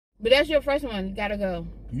But that's your first one. Gotta go.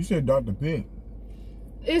 You said Dr. Pibb.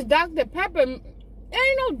 It's Dr. Pepper. There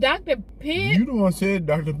ain't no Dr. Pibb. You the one said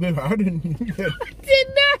Dr. Pibb. I didn't. I did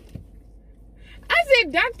not. I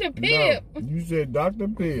said Dr. Pibb. No, you said Dr.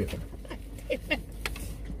 Pibb.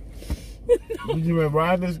 You went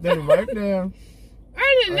right this thing right there.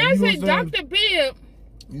 I did not say Dr. Pibb.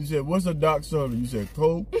 You said, what's a Doc soda? You said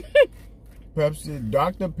Coke, Pepsi,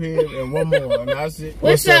 Dr. Pibb, and one more. And I said,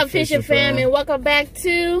 what's up, Fisher fam? And welcome back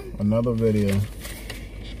to another video.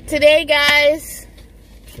 Today, guys,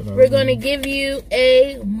 we're going to give you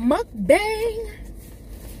a mukbang.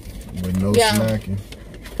 With no smacking.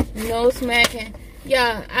 No smacking.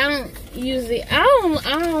 Yeah, I don't usually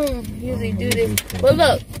do this. But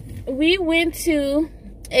look, we went to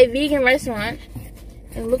a vegan restaurant,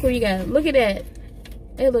 and look what you got. Look at that.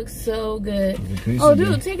 It looks so good. Oh,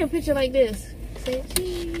 dude, take a picture like this. Say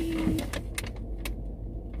cheese.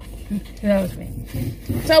 That was me.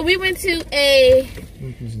 So we went to a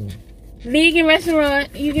vegan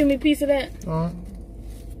restaurant. You give me a piece of that? I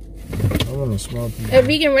want a small piece. A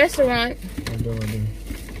vegan restaurant.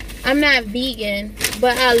 I'm not vegan,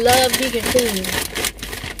 but I love vegan food.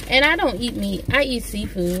 And I don't eat meat. I eat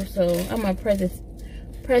seafood, so I'm a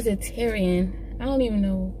presbyterian. I don't even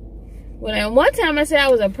know. One time I said I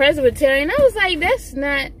was a Presbyterian. I was like,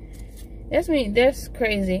 that's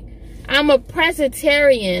crazy. I'm a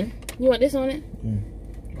Presbyterian. You want this on it? Yeah,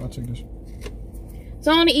 I'll take this.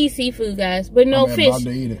 So I only eat seafood, guys, but no fish. About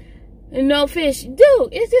to eat it. No fish. Dude,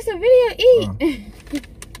 is this a video? Eat.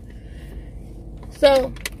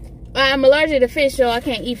 So, I'm allergic to fish, so I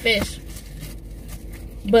can't eat fish.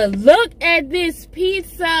 But look at this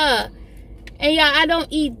pizza. And y'all, I don't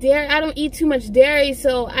eat dairy. I don't eat too much dairy,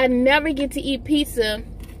 so I never get to eat pizza.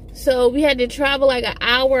 So we had to travel like an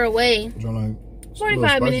hour away.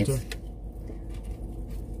 45 minutes.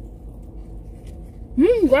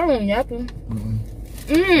 That one yapping.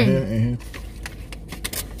 In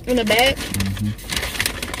the back.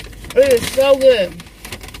 It is so good.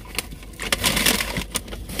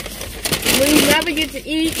 When you never get to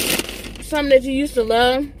eat something that you used to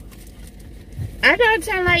love. I got to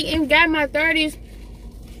turn like and got my 30s.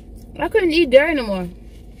 I couldn't eat dairy no more.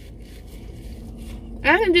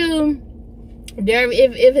 I can do dairy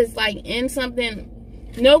if it's like in something,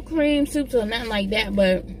 no cream soups or nothing like that,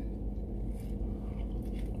 but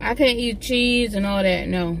I can't eat cheese and all that,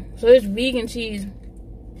 no. So it's vegan cheese.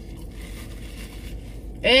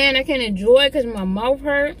 And I can enjoy it because my mouth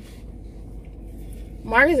hurt.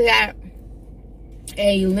 Marcus got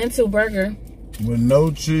a lentil burger. With no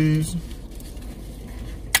cheese.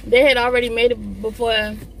 They had already made it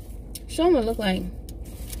before. Show them what it looked like.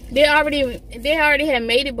 They already had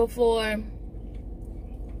made it before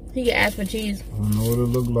he could ask for cheese. I don't know what it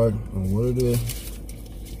looked like or what it is.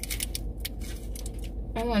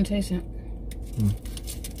 I want to taste it.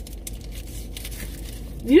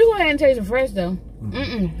 You go ahead and taste it first, though.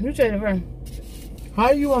 You taste it first. How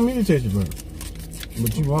you want me to taste it first?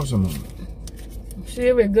 But you want some of it. See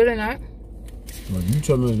if it's good or not. Well, you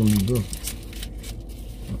told me it's gonna be good.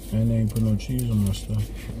 And they ain't put no cheese on my stuff.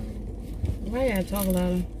 Why you gotta talk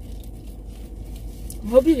louder? I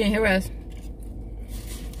hope you can hear us.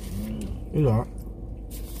 It's alright.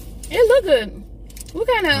 It look good. What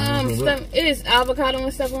kind of stuff? It is avocado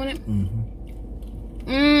and stuff on it.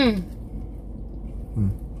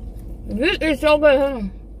 This is so good, huh?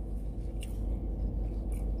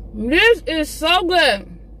 This is so good.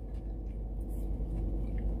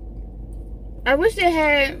 I wish they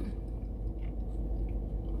had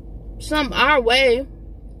some our way.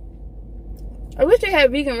 I wish they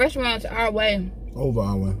had vegan restaurants our way. Over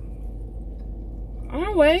our way.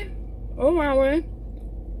 Our way. Over our way.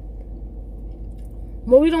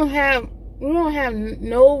 But we don't have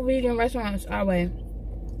no vegan restaurants our way.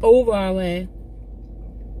 Over our way.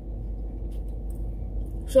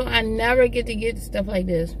 So I never get to get stuff like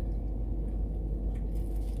this.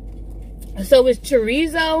 So it's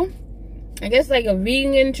chorizo. I guess like a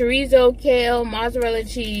vegan chorizo, kale, mozzarella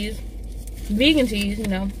cheese. Vegan cheese, you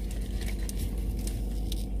know.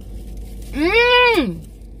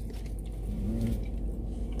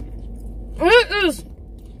 It is.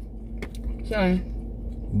 Sorry.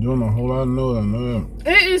 You're doing a whole lot of noise, I know that.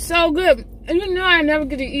 It is so good. And you know I never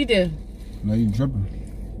get to eat it. Now you dripping.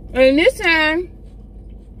 And this time,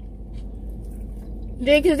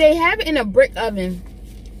 because they have it in a brick oven.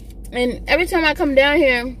 And every time I come down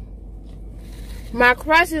here, my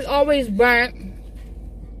crust is always burnt.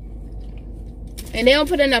 And they don't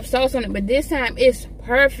put enough sauce on it. But this time, it's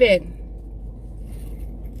perfect.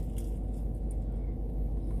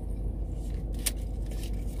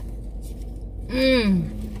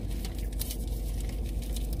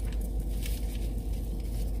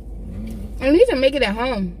 I need to make it at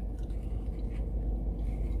home.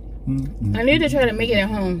 I need to try to make it at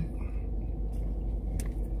home.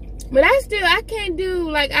 But I can't do,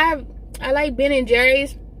 like, I like Ben &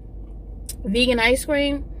 Jerry's vegan ice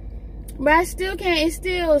cream. But I still can't. It's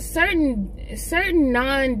still certain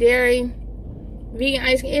non-dairy vegan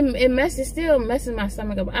ice cream. It still messes my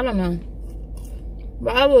stomach up. I don't know.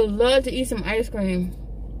 But I would love to eat some ice cream.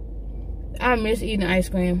 I miss eating ice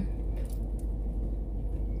cream.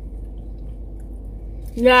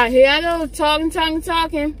 Yeah, here I go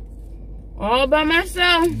talking. All by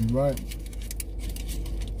myself. Right.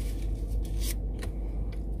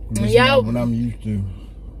 Y'all, what I'm used to.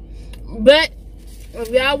 But if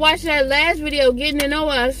y'all watched that last video, Getting to Know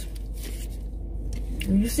Us,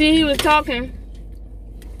 you see he was talking.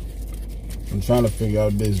 I'm trying to figure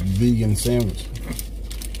out this vegan sandwich.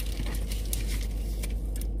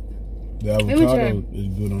 The avocado is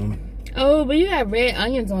good on it. Oh, but you have red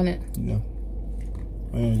onions on it. Yeah.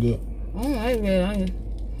 I ain't good. I don't like red onions.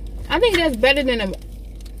 I think that's better than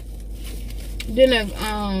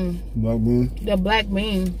black bean. The black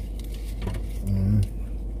bean.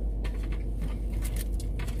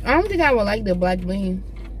 I don't think I would like the black bean.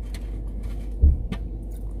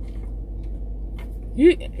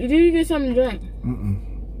 Did you get something to drink?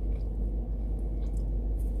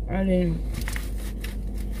 I didn't.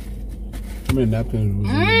 How many napkins was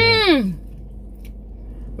in the bag?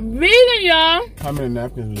 Vegan, y'all. How many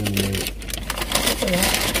napkins was in the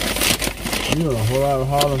bag? You know, a whole lot of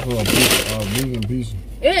hollering for a vegan pizza.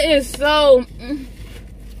 It is so...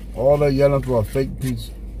 All that yelling for a fake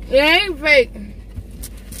pizza. It ain't fake.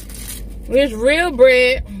 It's real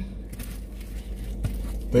bread.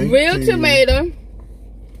 Fake real cheese, tomato.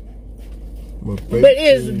 but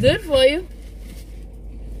it's good for you.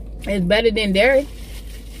 It's better than dairy.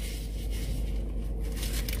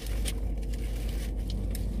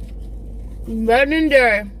 Better than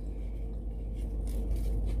dairy.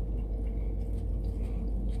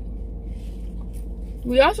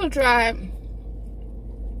 We also tried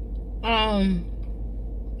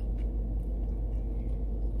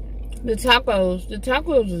the tacos. The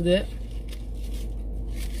tacos is good.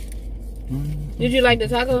 Did you like the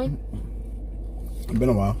taco? It's been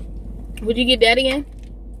a while. Would you get that again?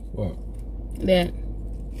 What? That.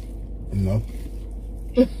 No.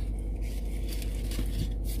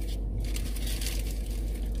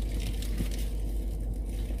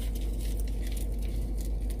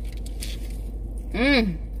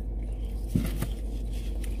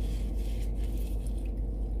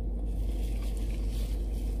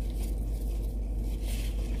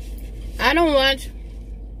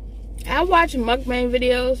 I watch mukbang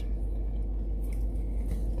videos,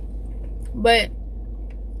 but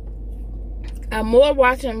I'm more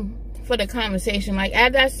watching for the conversation. Like,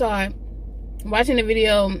 as I start watching the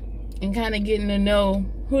video and kind of getting to know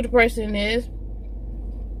who the person is,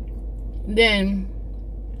 then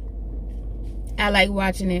I like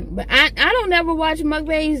watching it. But I don't ever watch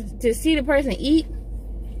mukbangs to see the person eat,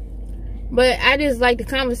 but I just like the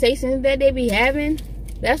conversations that they be having.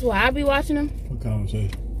 That's why I be watching them. What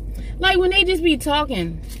conversation? Like when they just be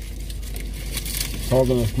talking.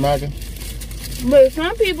 Talking and smacking? But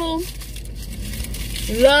some people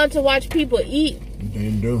love to watch people eat. They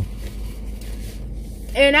do.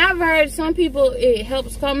 And I've heard some people, it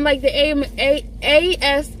helps come, like the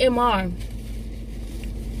ASMR.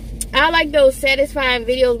 I like those satisfying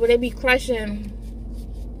videos where they be crushing,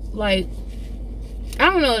 like, I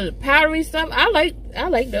don't know, the powdery stuff. I like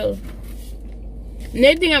those. And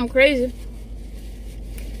they think I'm crazy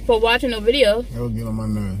for watching those videos. That would get on my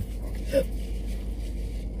nerves.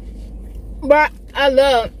 But I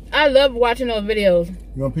love watching those videos.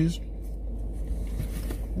 You want a piece?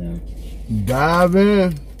 Yeah. Dive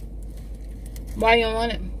in. Why you don't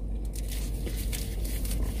want it?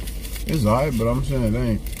 It's alright, but I'm saying it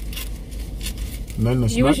ain't nothing to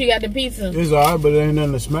smack. You wish you got the pizza. It's alright, but it ain't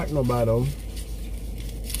nothing to smack nobody though.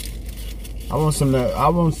 I want to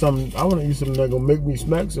eat something that gonna make me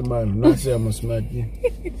smack somebody. Not say I'm gonna smack you.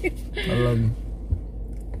 I love you.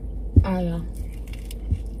 I know.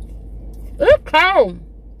 It's cold.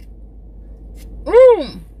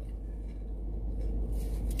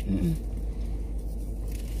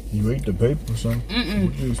 You ate the paper or something?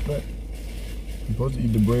 What do you expect? You're supposed to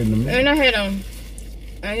eat the bread in the middle. And I had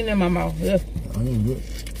I ain't in my mouth. Yeah. I ain't good.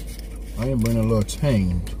 I ain't bringing a little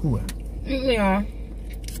tang to it. Yeah.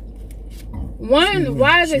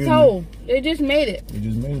 Why is it cold? They just made it. They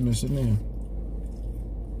just made it and sitting there.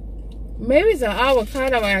 Maybe it's an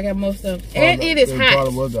avocado I got most of. And it is hot. It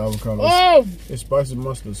probably was the avocado. Oh! It's spicy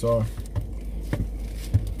mustard, sorry.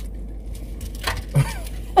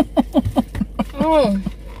 Oh.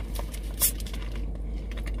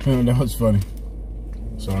 That was funny.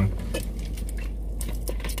 Sorry.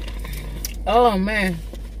 Oh man,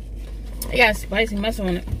 they got spicy mustard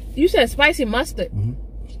on it. You said spicy mustard.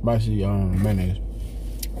 Spicy mayonnaise.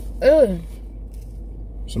 Ugh.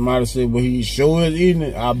 Somebody said, well, he sure is eating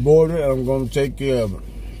it. I bought it and I'm going to take care of it.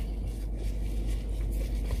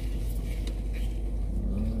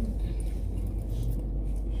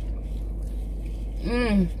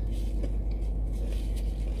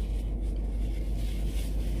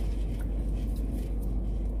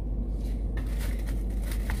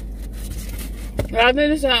 I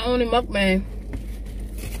think this is our only mukbang.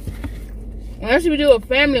 Unless we do a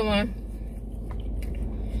family one.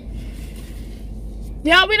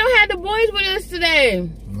 Y'all, we don't have the boys with us today.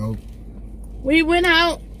 Nope. We went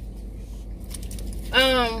out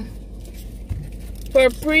for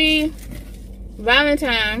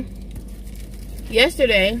pre-Valentine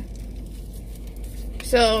yesterday.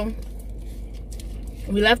 So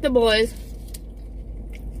we left the boys.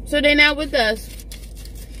 So they're not with us.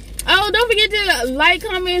 Oh, don't forget to like,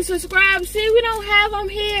 comment, and subscribe. See, we don't have them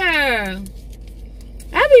here.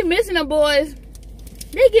 I be missing the boys.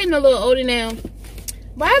 They getting a little older now.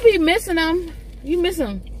 But I be missing them. You miss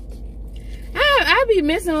them. I be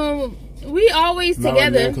missing them. We always Not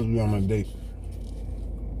together. Because we on a date.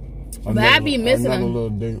 But I be missing them.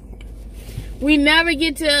 Little date. We never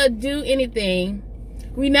get to do anything.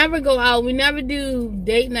 We never go out. We never do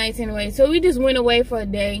date nights anyway. So we just went away for a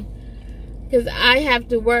day. Because I have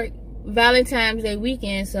to work Valentine's Day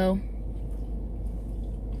weekend, so.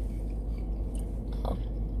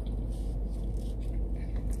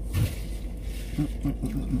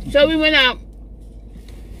 So we went out.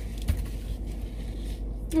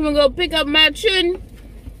 I'm gonna go pick up my children.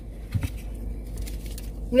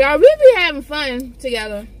 Y'all, we be having fun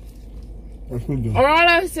together. That's what we do. All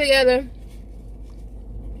us together.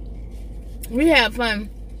 We have fun.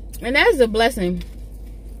 And that's a blessing.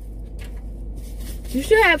 You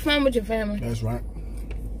should have fun with your family. That's right.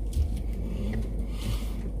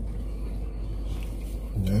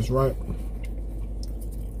 That's right.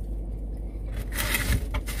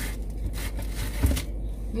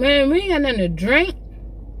 Man, we ain't got nothing to drink.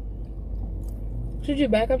 Should you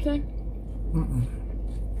back up, son?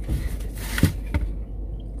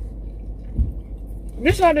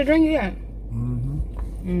 This all the drink you got?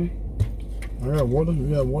 I got water.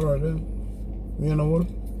 You got water right there? You got no water?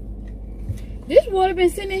 This water been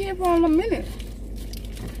sitting in here for a minute.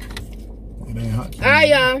 It ain't hot. Alright,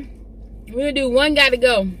 y'all. We're gonna do one gotta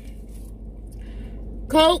go.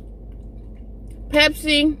 Coke,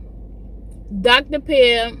 Pepsi, Dr.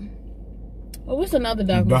 Pibb. Oh, what's another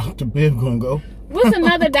dark one? Dr. Pibb gonna go. What's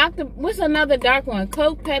another dark one?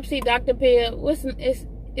 Coke, Pepsi, Dr. Pibb.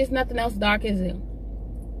 It's nothing else dark, is it?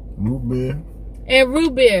 Root beer. And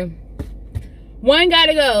root beer. One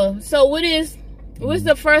gotta go. So what's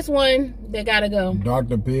the first one that gotta go?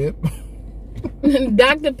 Dr. Pibb.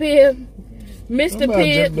 Dr. Pibb. Mr.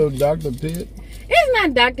 Pibb. Dr. Pibb. It's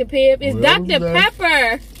not Dr. Pibb. It's Well, Dr.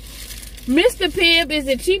 Pepper. Mr. Pibb is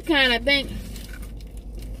the cheap kind, I think.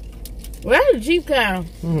 Well, that's the cheap kind.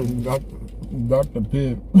 Dr.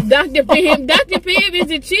 Pibb. Dr. Pibb. Dr. Pibb is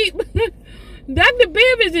the cheap. Dr.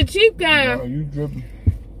 Pibb is the cheap kind. No, you dripping.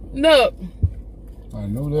 Look. I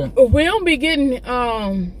know that. We don't be getting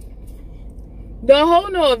don't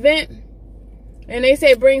hold no event and they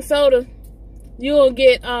say bring soda. You will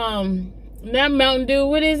get not Mountain Dew,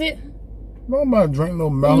 what is it? Nobody drink no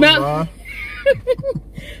Mountain Lion.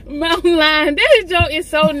 Mountain Lion. That joke is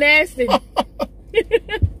so nasty. I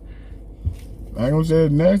ain't gonna say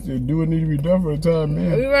it's nasty. Do what need to be done for the time,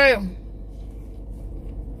 man. You're right.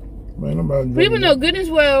 Man, nobody drink People know good as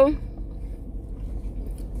well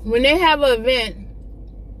when they have an event.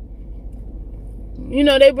 You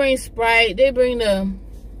know, they bring Sprite, they bring the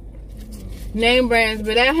name brands,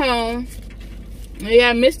 but at home, they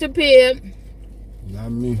got Mr. Pibb.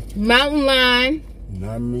 Not me. Mountain Lion.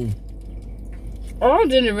 Not me. All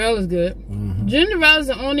Ginger Ale is good. Ginger Ale is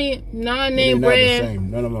the only non-name brand the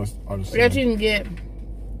same. None of us are the same. that you can get.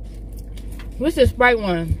 What's the Sprite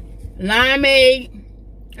one? Limeade.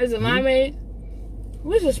 Is it Limeade?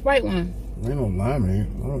 What's the Sprite one? Ain't no limeade.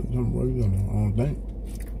 I don't think.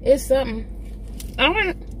 It's something. All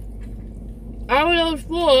of those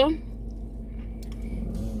four.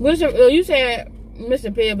 You said Mr.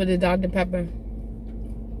 Pibb, but it's Dr. Pepper.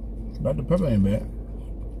 Dr. Pepper ain't bad.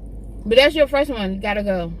 But that's your first one. Gotta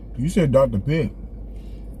go. You said Dr. Pibb.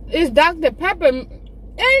 It's Dr. Pepper. Ain't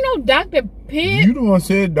no Dr. Pibb. You the one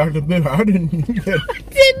said Dr. Pibb. I didn't. I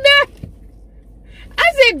did not.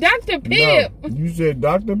 I said Dr. Pibb. No, you said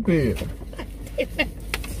Dr. Pibb.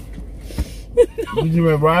 You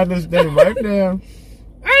went right this thing right there.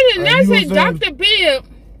 I did not say Dr. Pibb.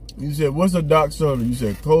 You said, what's a Doc soda? You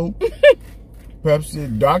said Coke,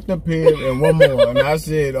 Pepsi, Dr. Pibb, and one more. And I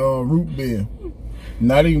said root beer.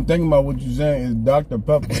 Not even thinking about what you're saying is Dr.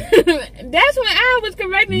 Pepper. That's when I was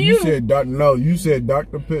correcting you. You said no, you said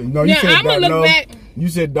Dr. Pibb. No, you said I'm gonna look back. You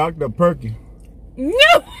said Dr. Perky. No,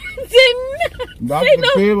 I did not. Dr.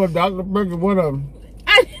 Pibb or Dr. Perky, one of them.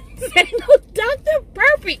 I didn't say no Dr.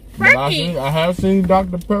 Perky. I have seen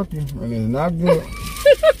Dr. Perky, and it's not good.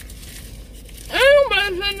 I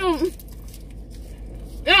don't say no.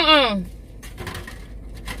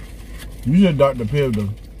 You said Dr. Pibb, though.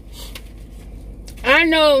 I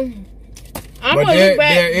know. I'm but gonna look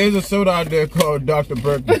back. There is a soda out there called Dr.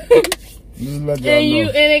 Perky. Just let y'all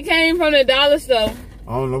know. And it came from the dollar store.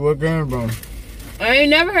 I don't know where it came from. I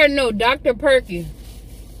ain't never heard no Dr. Perky.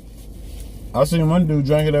 I seen one dude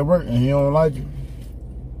drink it at work and he don't like it.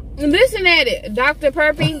 Listen at it, Dr.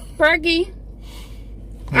 Perky.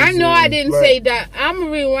 I know I didn't say that. I'm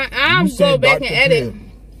gonna rewind. I'll go back and edit.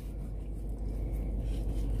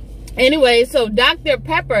 Anyway, so Dr.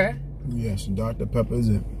 Pepper. Yes, Dr. Pepper is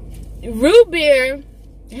it. Root beer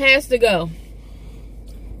has to go.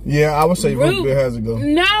 Yeah, I would say root beer has to go.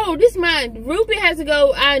 No, this is mine. Root beer has to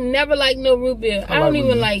go. I never like no root beer. I don't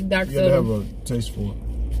even like dark soda. You have a taste for it.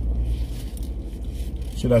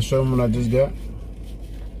 Should I show them what I just got?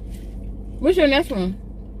 What's your next one?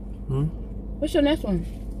 Hmm? What's your next one?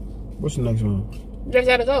 What's the next one? Just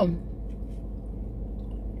gotta go.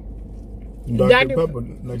 Dr. Pepper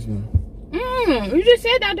next one. You just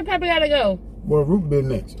said Dr. Pepper gotta go. Well, root beer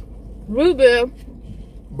next. Root beer.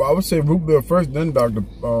 But I would say root beer first, then Dr.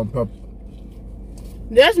 Pepper.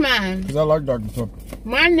 That's mine. Because I like Dr. Pepper.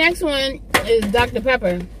 My next one is Dr.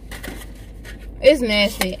 Pepper. It's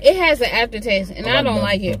nasty. It has an aftertaste, and I don't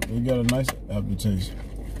like it. It got a nice aftertaste.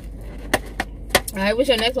 Alright, what's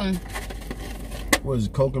your next one? What is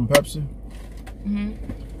it, Coke and Pepsi?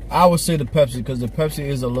 I would say the Pepsi, because the Pepsi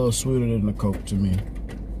is a little sweeter than the Coke to me.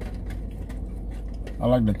 I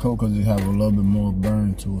like the Coke because it has a little bit more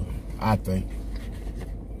burn to it, I think.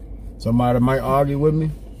 Somebody might argue with me.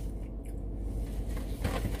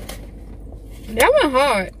 That went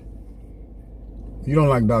hard. You don't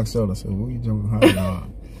like dark soda, so what are you talking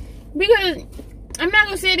hard? Because I'm not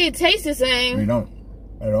going to say they taste the same. They don't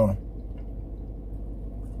at all.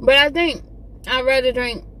 But I think I'd rather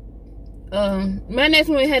drink, my next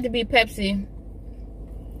one had to be Pepsi.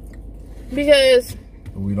 Because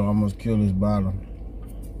we don't almost kill this bottle.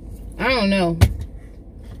 I don't know.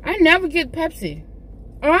 I never get Pepsi.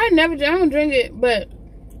 Or I don't drink it, but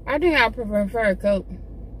I think I prefer Coke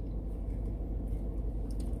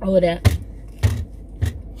over that.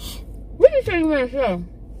 What you say you want to show?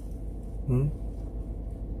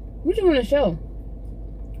 What you want to show?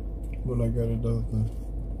 What I got at the other thing.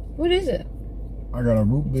 What is it? I got a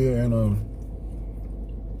root beer and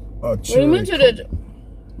a cherry. We went to the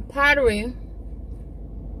pottery,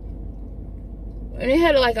 and they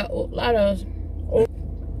had like a lot of.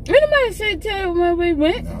 Anybody say tell where we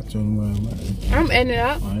went? Nah, I told them where I'm at. I'm ending it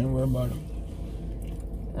up. I ain't worried about it.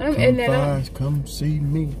 I'm ending it up. Come see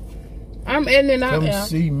me. I'm ending it up. Come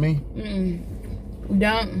see me.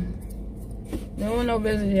 Don't want no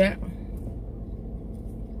visit yet.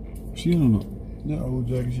 She don't know. That old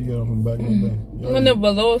jacket she got on from back in the day. In the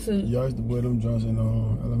velour suit. Y'all used to wear them joints in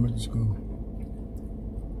elementary school.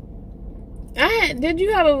 Did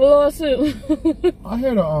you have a velour suit? I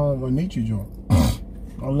had a Nietzsche joint.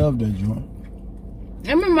 I love that joint.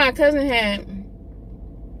 I remember my cousin had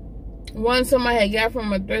one somebody had got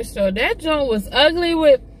from a thrift store. That joint was ugly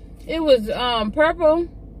it was purple.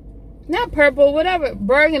 Not purple, whatever,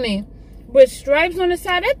 burgundy. With stripes on the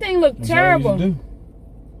side. That thing looked terrible. All you do.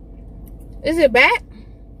 Is it back?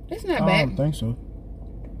 It's not back. I don't think so.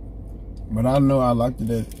 But I know I liked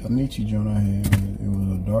that Nietzsche joint I had. It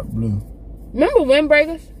was a dark blue. Remember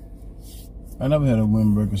windbreakers? I never had a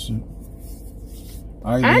windbreaker suit.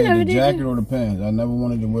 I either had the jacket or the pants. I never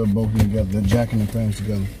wanted to wear both of them together. The jacket and the pants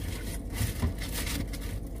together.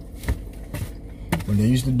 But they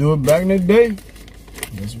used to do it back in the day.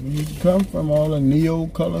 That's where you used to come from, all the neo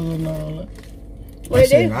colors and all that. I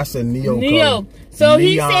said neo colors. So neon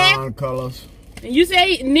he said colors. You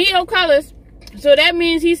say neo colors. So that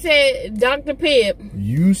means he said Dr. Pibb.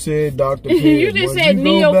 You said Dr. Pibb. You just said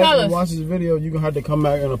neo colors. Watch this video. You're going to have to come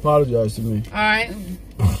back and apologize to me. All right.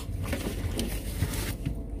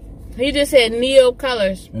 He just said neo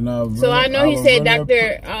colors. And so I know he said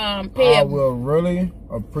Dr. Pibb. I will really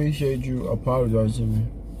appreciate you apologizing to me.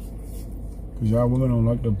 Because y'all women don't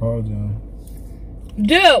like to apologize.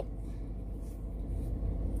 Dude.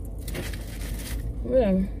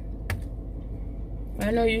 Whatever. I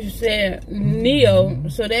know you said Neo,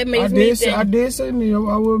 so that makes me think. I did say Neo.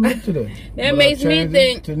 I will admit to that. That makes me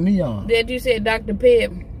think to Neon. that you said Dr.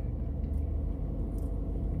 Pibb.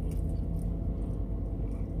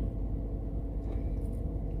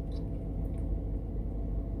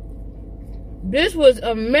 This was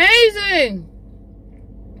amazing.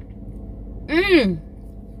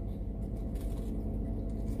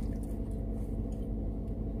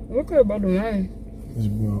 Look about the rain.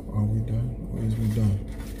 Are we done? Or is we done?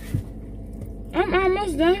 I'm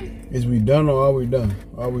almost done. Is we done or are we done?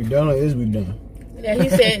 Are we done or is we done? Yeah, he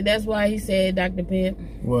said. That's why he said Dr. Pibb.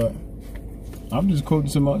 What? I'm just quoting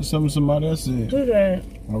something somebody else said. Who's that?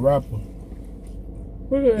 A rapper.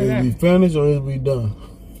 Who's that? Is we finished or is we done?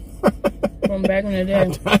 From back in the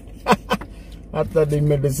day. I thought they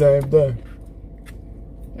meant the same thing.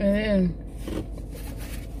 And then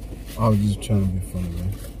I was just trying to be funny,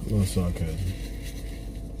 man. A little sarcasm.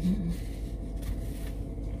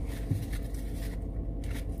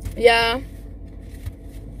 Yeah.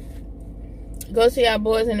 Go see our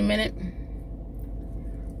boys in a minute.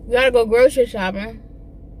 We gotta go grocery shopping.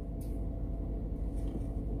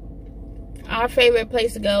 Our favorite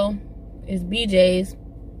place to go is BJ's.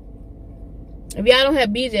 If y'all don't have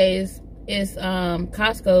BJ's, it's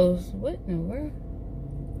Costco's. What in the world?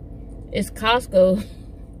 It's Costco.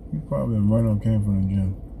 You probably right on came from the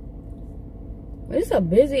gym. It's a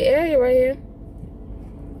busy area right here.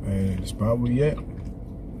 Hey, the spot we at.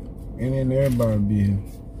 Any and everybody be here.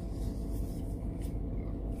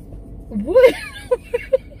 What?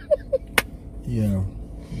 Yeah.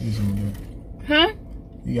 That. Huh?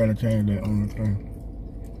 You gotta change that on the thing.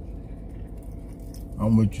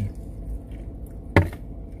 I'm with you.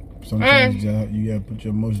 Sometimes you gotta put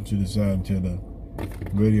your emotion to the side until the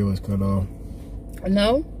video is cut off.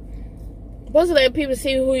 No. Supposed to let people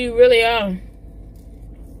see who you really are.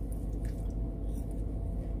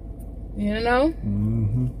 You know?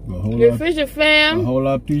 Your Fisher fam. A whole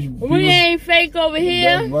lot of people. We ain't fake over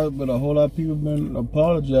here. That's right, but a whole lot of people been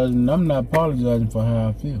apologizing. I'm not apologizing for how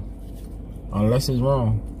I feel. Unless it's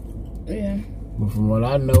wrong. Yeah. But from what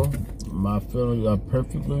I know, my feelings are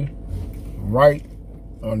perfectly right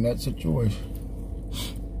on that situation.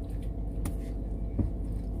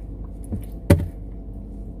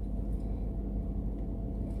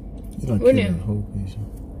 You don't kill that whole piece.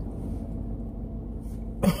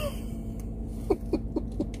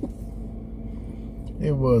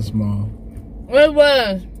 It was small. It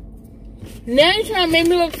was. Now you trying to make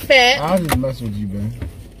me look fat. I was just messing with you, man.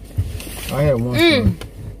 I had one story.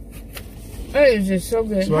 That is just so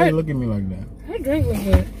good. So why you look at me like that? Her drink look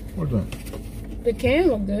good. What drink? The can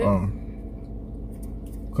look good. Oh.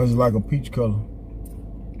 Because it's like a peach color.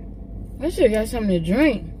 I should have got something to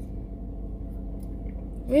drink.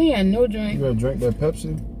 We ain't got no drink. You gotta drink that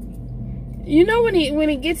Pepsi? You know when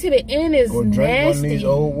it gets to the end, it's or drink nasty. One of these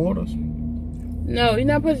old waters? No, you're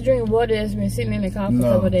not supposed to drink water that's been sitting in the car for a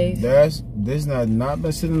couple of days. This not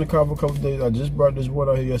been sitting in the car for a couple of days. I just brought this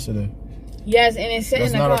water here yesterday. Yes, and it's sitting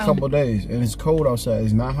in the car. That's not a couple of days. And it's cold outside.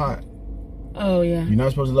 It's not hot. Oh, yeah. You're not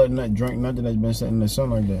supposed to drink nothing that's been sitting in the sun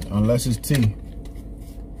like that. Unless it's tea.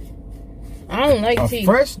 I don't like tea.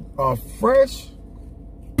 A fresh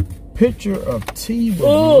pitcher of tea with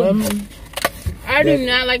lemon. I do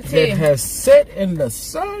not like tea. That has set in the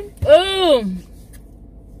sun. Ooh.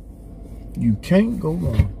 You can't go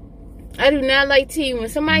wrong. I do not like tea. When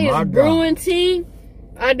somebody is brewing tea,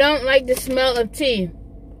 I don't like the smell of tea.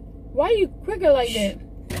 Why are you quicker like that?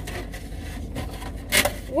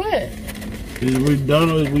 What? Is we done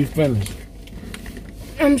or is we finished?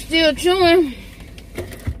 I'm still chewing.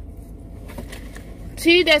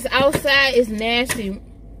 Tea that's outside is nasty.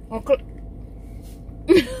 What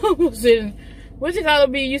you call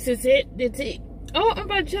it? Be used to sit the tea. Oh, I'm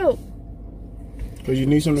about to choke. Cause you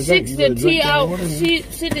need something to drink. Sit the tea out.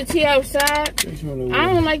 Sit the tea outside.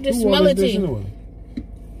 I don't like the smell of tea. Anyway?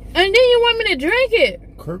 And then you want me to drink it?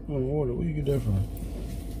 Kirkland water. Where you get that from?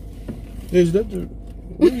 Is that the?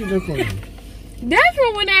 Where you get that from? That's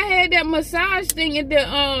from when I had that massage thing at the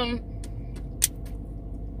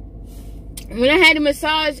When I had a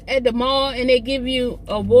massage at the mall and they give you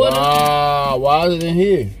a water. Wow, why is it in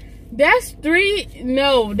here? That's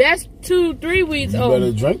 2-3 weeks old. You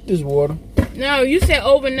better drink this water. No, you said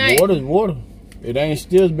overnight. Water's water. It ain't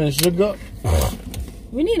still been shook up.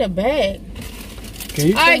 We need a bag.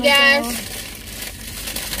 All right, guys.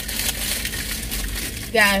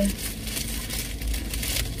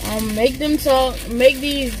 Make them talk. Make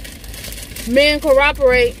these men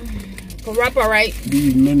cooperate.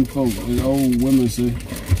 These men folk, as old women say.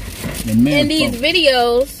 The men in these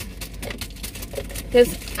videos.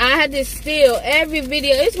 Because I had to steal every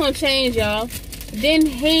video. It's going to change, y'all. then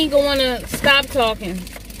he ain't gonna wanna stop talking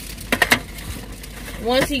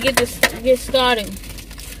once he get started.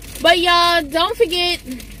 But y'all, don't forget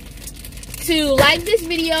to like this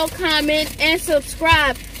video, comment, and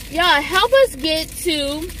subscribe. Y'all, help us get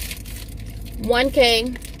to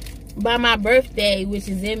 1K by my birthday, which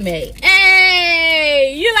is in May.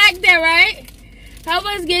 Hey, you like that, right? Help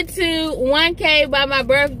us get to 1K by my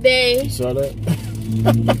birthday. You saw that?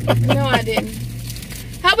 No, I didn't.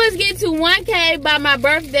 Help us get to 1K by my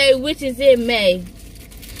birthday, which is in May.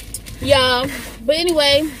 Y'all, but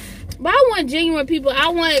anyway, but I want genuine people. I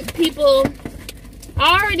want people.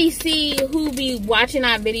 I already see who be watching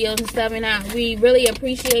our videos and stuff, and we really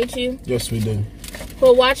appreciate you. Yes, we do.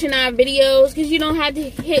 For watching our videos, because you don't have to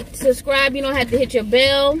hit subscribe, you don't have to hit your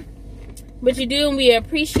bell, but you do, and we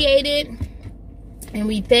appreciate it, and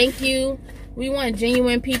we thank you. We want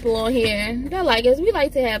genuine people on here that like us. We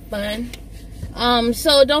like to have fun.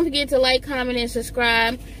 So don't forget to like, comment, and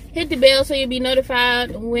subscribe. Hit the bell so you'll be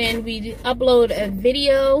notified when we upload a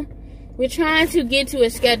video. We're trying to get to a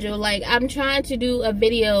schedule. Like, I'm trying to do a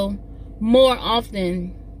video more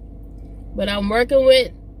often, but I'm working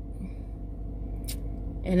with,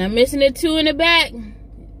 and I'm missing the 2 in the back.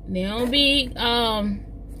 They don't be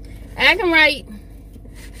acting right.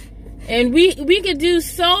 And we could do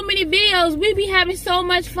so many videos. We be having so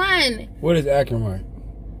much fun. What is acting right?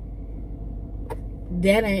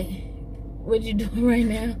 That ain't what you doing right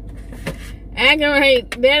now. Acting right,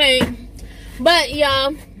 that ain't. But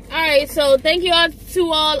y'all, alright, so thank you all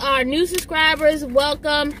to all our new subscribers.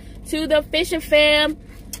 Welcome to the Fisher fam.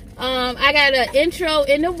 I got an intro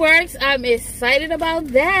in the works. I'm excited about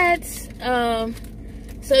that.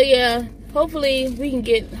 So yeah, hopefully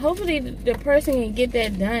the person can get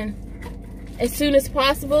that done as soon as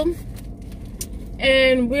possible.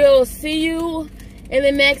 And we'll see you in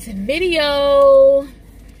the next video.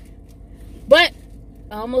 But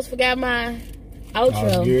I almost forgot my outro.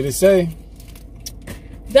 I was good to say.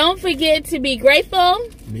 Don't forget to be grateful.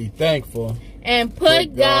 Be thankful. And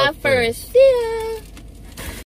put God first. See ya.